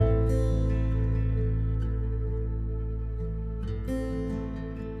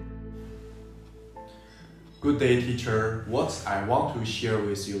Good day, teacher. What I want to share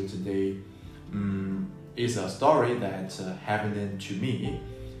with you today is a story that happened to me.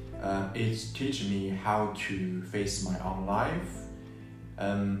 It teach me how to face my own life.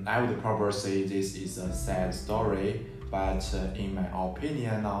 I would probably say this is a sad story, but in my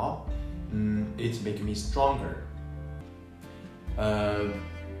opinion now, it makes me stronger.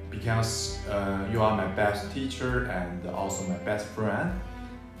 Because you are my best teacher and also my best friend.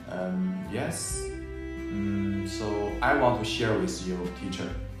 Yes. So I want to share with you, teacher.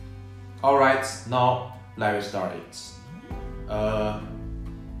 Alright, now let's start it.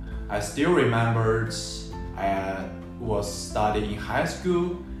 I still remembered I was studying in high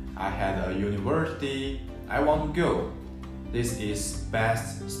school. I had a university I want to go. This is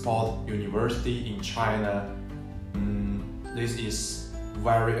best sport university in China. This is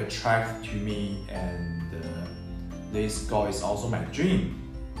very attractive to me, and this goal is also my dream.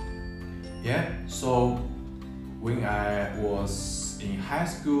 Yeah, so when I was in high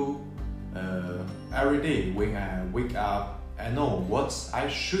school, every day when I wake up, I know what I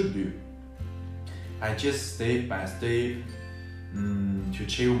should do. I just step by step to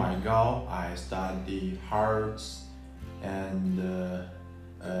achieve my goal. I study hard and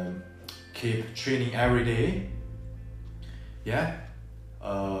keep training every day. Yeah.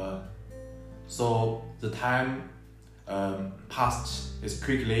 So the time passed is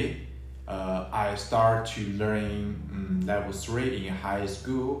quickly. I start to learn level 3 in high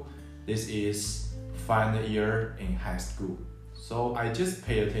school. This is final year in high school. So I just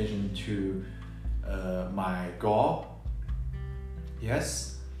pay attention to my goal.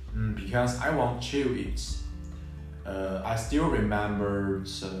 Yes, because I want to achieve it. I still remember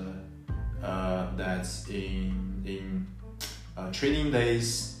that in training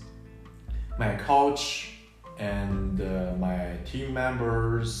days, my coach and my team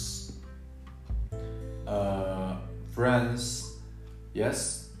members, friends,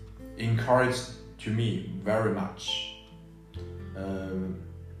 yes, encouraged to me very much.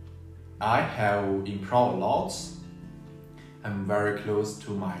 I have improved a lot. I'm very close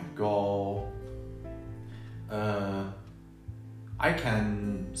to my goal. I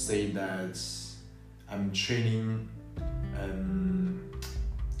can say that I'm training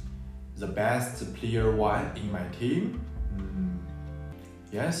the best player one in my team.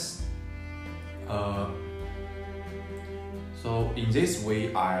 Yes. So in this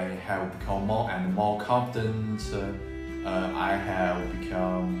way, I have become more and more confident. I have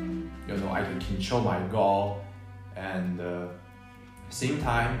become, I can control my goal, and same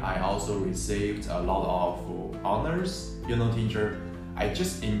time, I also received a lot of honors. Teacher, I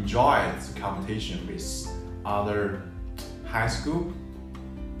just enjoyed the competition with other high school.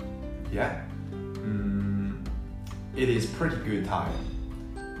 Yeah, it is pretty good time.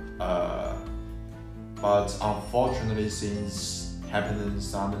 But unfortunately, things happened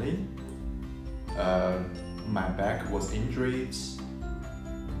suddenly. My back was injured.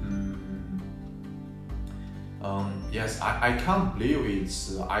 Yes, I can't believe it.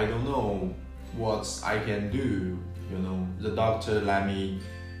 I don't know what I can do. The doctor let me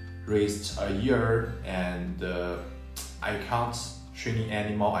rest a year, and I can't training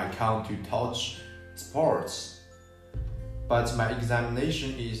anymore. I can't to touch sports. But my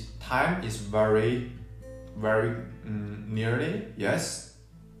examination time is very nearly. Yes.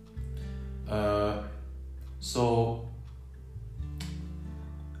 So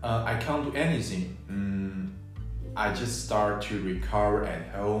I can't do anything. I just start to recover at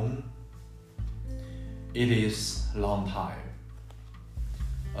home. It is long time.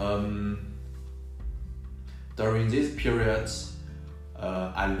 During this period,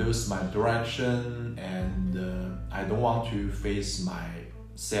 I lose my direction, and I don't want to face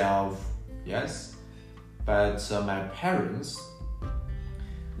myself. Yes, but my parents,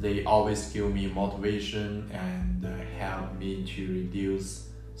 they always give me motivation and help me to reduce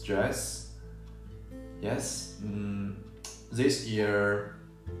stress. Yes, this year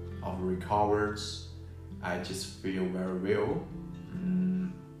of recovers, I just feel very well.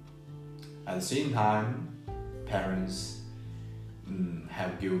 At the same time, parents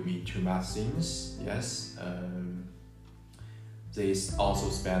have given me too much things. Yes, they also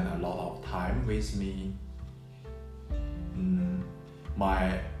spend a lot of time with me.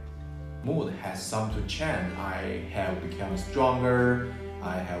 My mood has some to change. I have become stronger.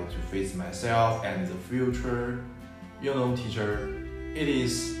 I have to face myself and the future. Teacher, it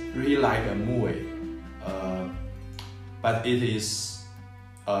is really like a movie, but it is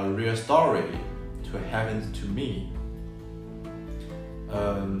a real story to happen to me.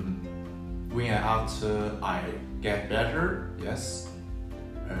 When after I get better, yes,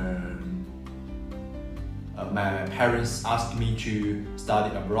 my parents asked me to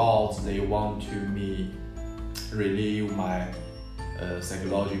study abroad. They want to me relieve my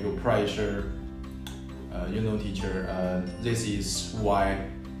psychological pressure. Teacher, this is why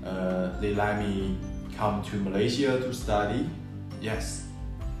they let me come to Malaysia to study. Yes.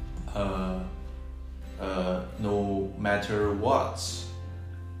 No matter what,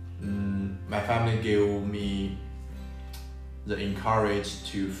 my family gave me the encourage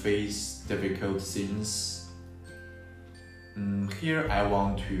to face difficult things. Here I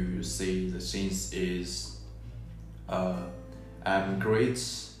want to say the things is I'm great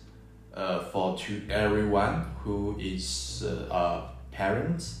to everyone who is a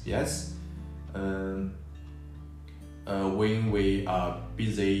parent. Yes. When we are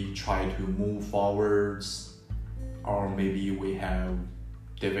busy trying to move forwards, or maybe we have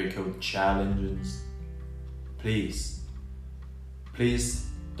difficult challenges, please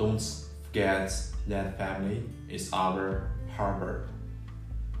don't forget that family is our harbor.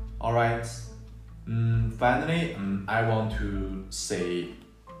 Alright, finally, I want to say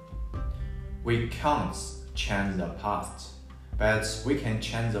we can't change the past, but we can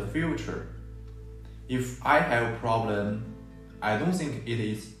change the future. If I have a problem, I don't think it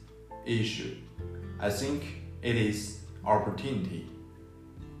is issue. I think it is opportunity.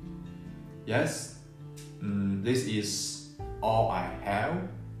 Yes, this is all I have.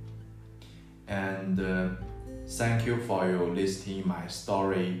 And thank you for your listening my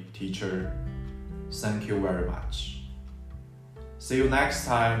story, teacher. Thank you very much. See you next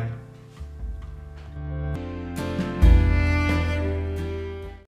time.